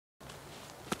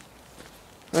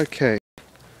Okay,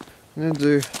 I'm going to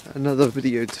do another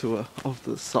video tour of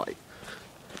the site.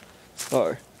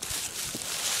 So,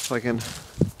 if I can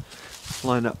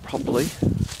line up properly.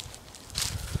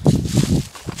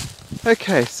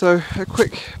 Okay, so a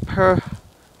quick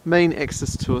main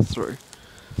access tour through.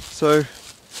 So,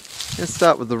 let's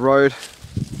start with the road.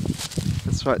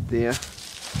 That's right there.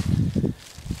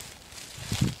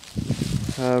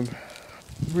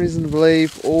 Reason to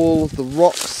believe all of the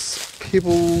rocks,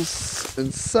 pebbles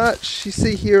and such you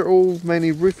see here are all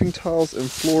mainly roofing tiles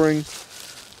and flooring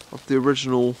of the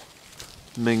original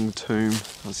Ming tomb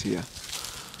was here.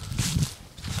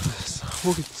 So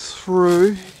walking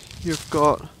through, you've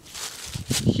got,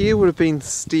 here would have been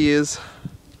stairs.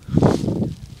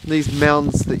 These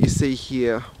mounds that you see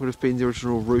here would have been the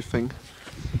original roofing,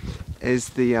 as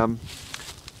the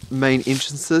main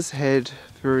entrances had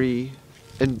very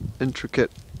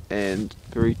intricate and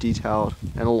very detailed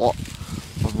and a lot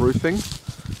of roofing.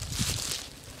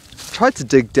 I tried to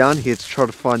dig down here to try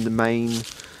to find the main.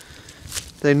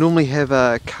 They normally have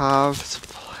a carved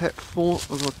platform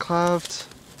with a carved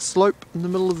slope in the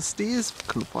middle of the stairs.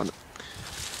 Couldn't find it.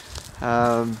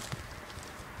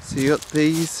 So you got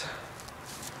these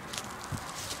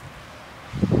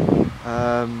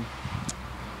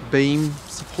beam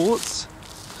supports.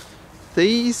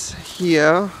 These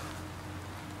here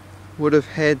would have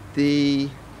had the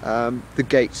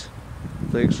gate.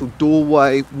 The actual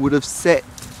doorway would have sat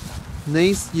in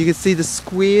these. You can see the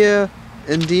square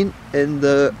indent in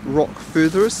the rock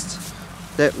furthest.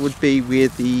 That would be where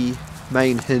the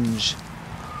main hinge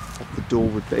of the door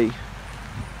would be.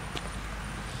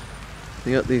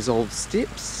 You got these old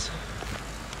steps.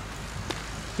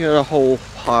 You got a whole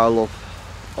pile of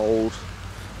old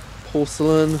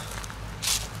porcelain,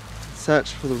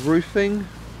 such for the roofing.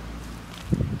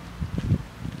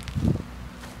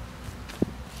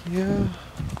 Here,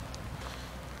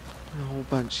 a whole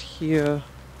bunch here.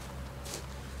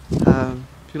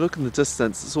 If you look in the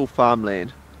distance, it's all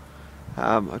farmland.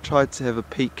 I tried to have a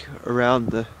peek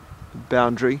around the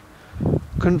boundary.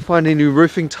 Couldn't find any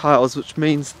roofing tiles, which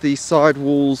means the side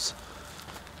walls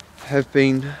have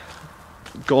been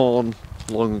gone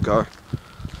long ago.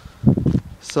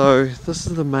 So this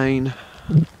is the main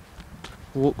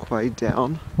walkway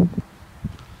down.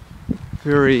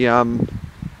 Very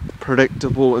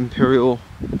predictable imperial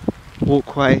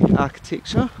walkway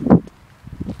architecture.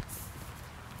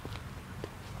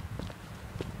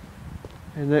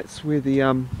 And that's where the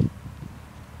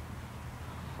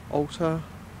altar,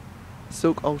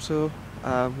 silk altar,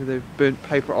 where they've burnt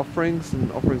paper offerings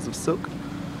and offerings of silk.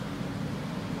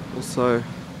 Also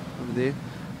over there.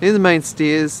 Then the main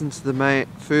stairs into the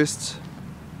first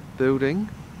building.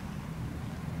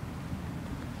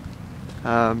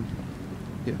 Yeah,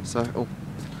 so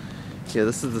yeah,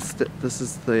 this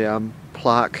is the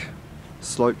plaque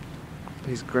slope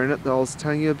piece of granite that I was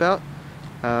telling you about.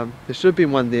 There should have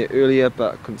been one there earlier,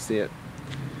 but I couldn't see it.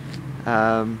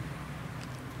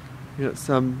 You got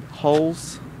some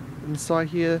holes inside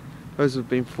here. Those would have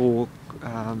been for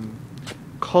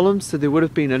columns, so there would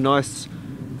have been a nice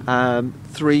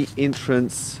 3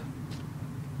 entrance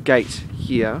gate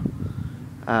here.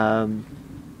 That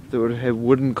would have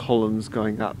wooden columns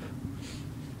going up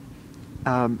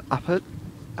it,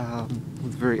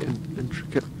 with very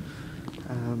intricate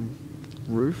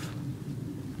roof.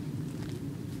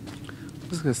 I'm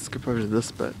just going to skip over to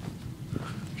this bit.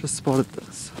 Just spotted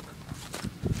this.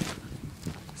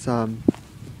 It's a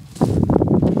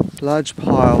large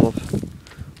pile of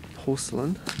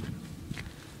porcelain,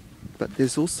 but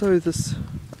there's also this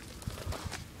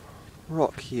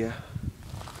rock here.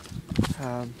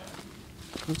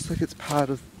 Looks like it's part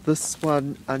of this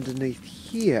one underneath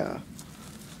here.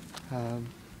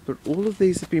 But all of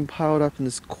these have been piled up in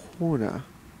this corner.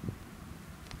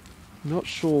 Not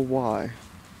sure why.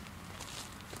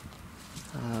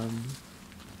 I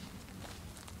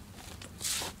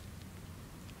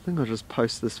think I'll just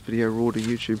post this video raw to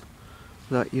YouTube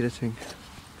without editing.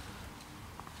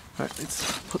 Right,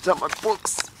 let's put down my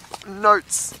books,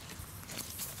 notes,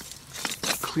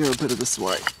 clear a bit of this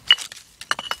way.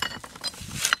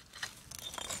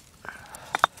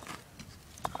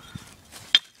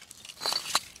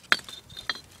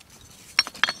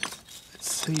 Let's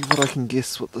see what I can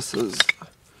guess what this is.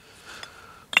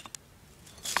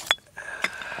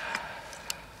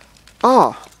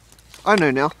 Ah, I know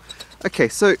now. Okay,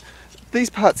 so these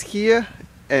parts here,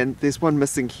 and there's one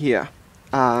missing here.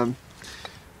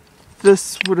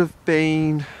 This would have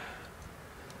been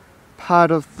part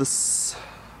of this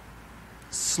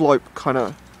slope kind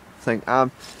of thing.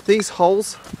 These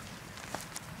holes,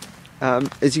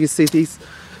 as you can see,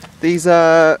 these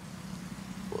are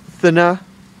thinner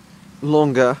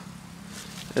longer,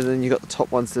 and then you've got the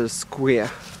top ones that are square,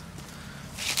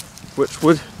 which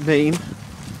would mean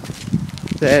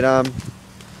that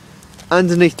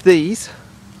underneath these,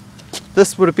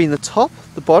 this would have been the top,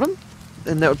 the bottom,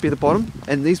 and that would be the bottom,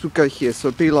 and these would go here, so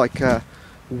it'd be like a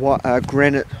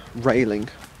granite railing.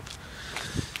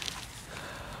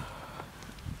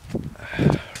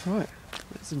 Right,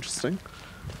 that's interesting.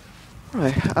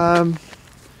 Right,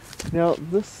 now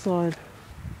this side,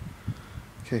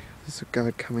 okay, there's a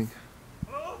guard coming.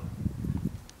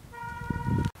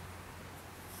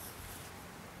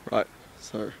 Right,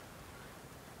 so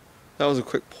that was a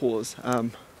quick pause.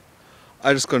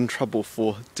 I just got in trouble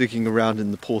for digging around in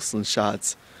the porcelain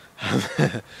shards.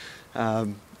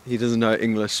 He doesn't know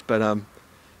English, but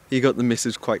he got the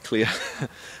message quite clear.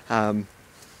 So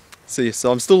yeah,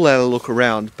 so I'm still allowed to look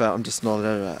around, but I'm just not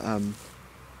allowed to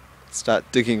start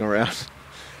digging around.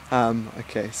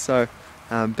 Okay, so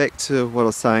back to what I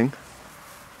was saying.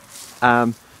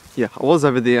 Yeah, I was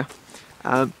over there.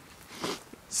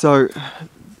 So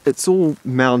it's all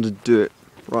mounded dirt,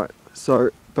 right?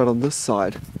 So, but on this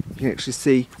side, you can actually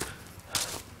see,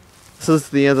 this is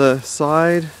the other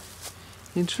side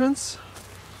entrance.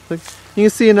 You can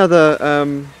see another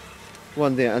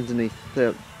one there underneath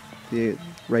the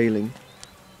railing.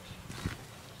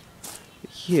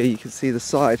 Here you can see the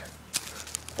side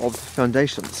of the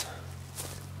foundations.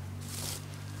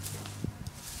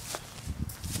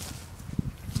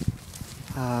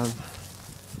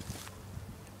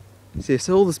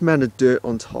 So all this mounted dirt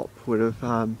on top would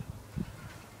have,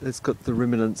 it's got the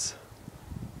remnants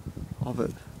of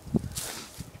it.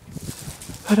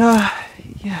 But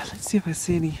yeah, let's see if I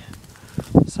see any.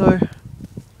 So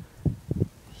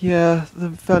yeah,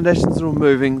 the foundations are all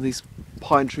moving. These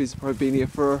pine trees have probably been here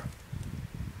for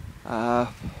at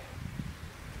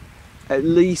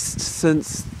least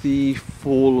since the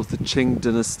fall of the Qing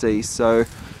dynasty, so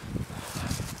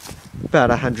about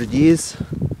 100 years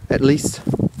at least.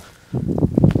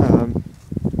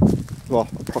 Well,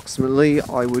 approximately,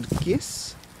 I would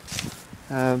guess.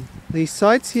 These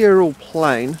sides here are all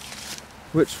plain,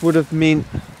 which would have meant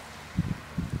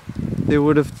there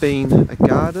would have been a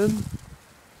garden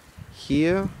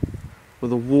here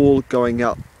with a wall going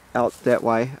out that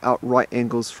way, out right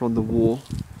angles from the wall,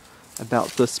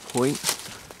 about this point,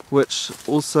 which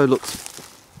also looks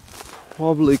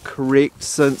probably correct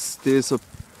since there's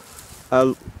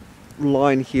a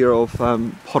line here of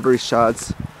pottery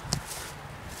shards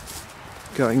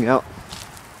going out.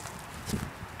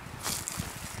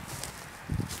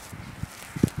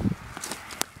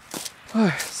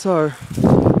 Oh, so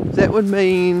that would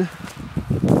mean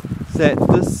that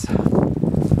this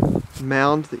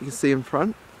mound that you can see in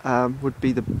front would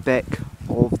be the back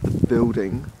of the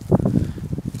building.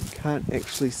 Can't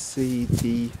actually see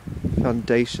the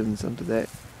foundations under that,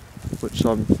 which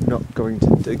I'm not going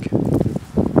to dig.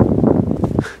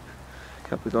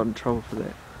 Can't be got in trouble for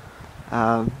that.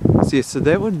 So yeah, so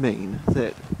that would mean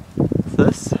that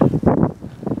this,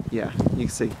 yeah, you can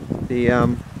see the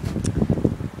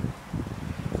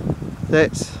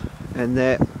that and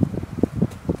that.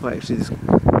 Well, actually,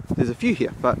 there's a few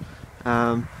here, but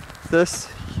this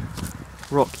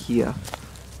rock here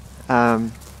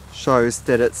shows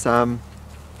that it's there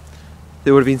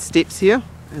would have been steps here,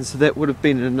 and so that would have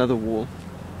been another wall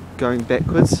going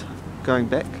backwards, going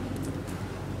back.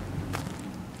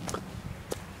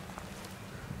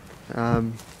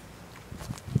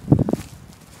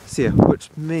 So yeah, which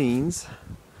means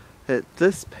that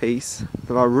this piece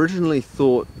that I originally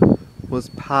thought was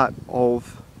part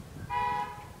of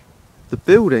the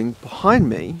building behind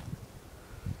me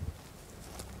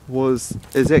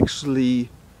is actually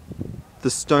the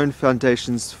stone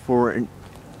foundations for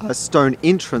a stone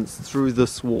entrance through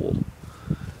this wall.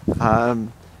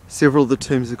 Several of the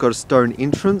tombs have got a stone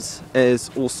entrance,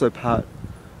 as also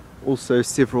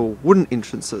several wooden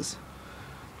entrances.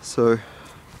 So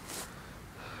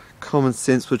common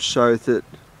sense would show that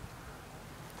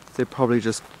they're probably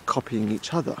just copying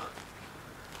each other.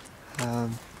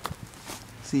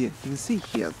 So yeah, you can see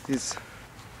here there's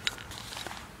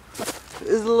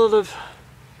a lot of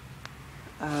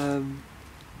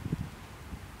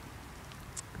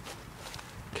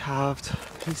carved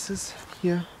pieces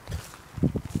here.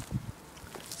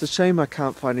 It's a shame I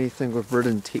can't find anything with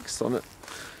written text on it.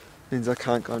 Means I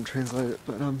can't go and translate it,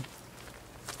 but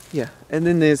yeah. And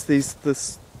then there's these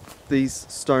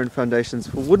stone foundations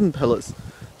for wooden pillars.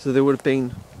 So there would have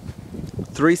been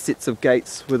 3 sets of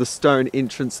gates with a stone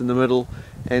entrance in the middle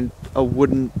and a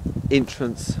wooden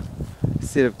entrance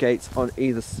set of gates on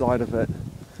either side of it,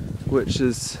 which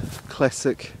is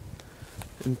classic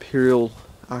imperial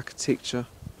architecture.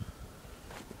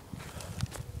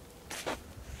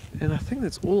 And I think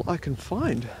that's all I can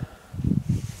find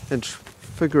and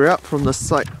figure out from this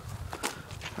site.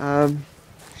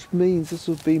 Which means this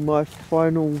will be my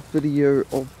final video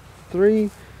of 3. I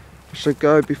should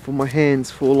go before my hands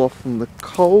fall off from the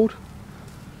cold,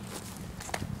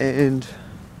 and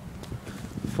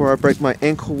before I break my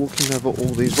ankle walking over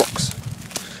all these rocks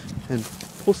and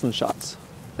porcelain shards,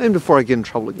 and before I get in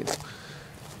trouble again.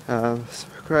 So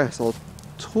Grace, I'll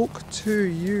talk to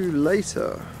you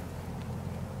later.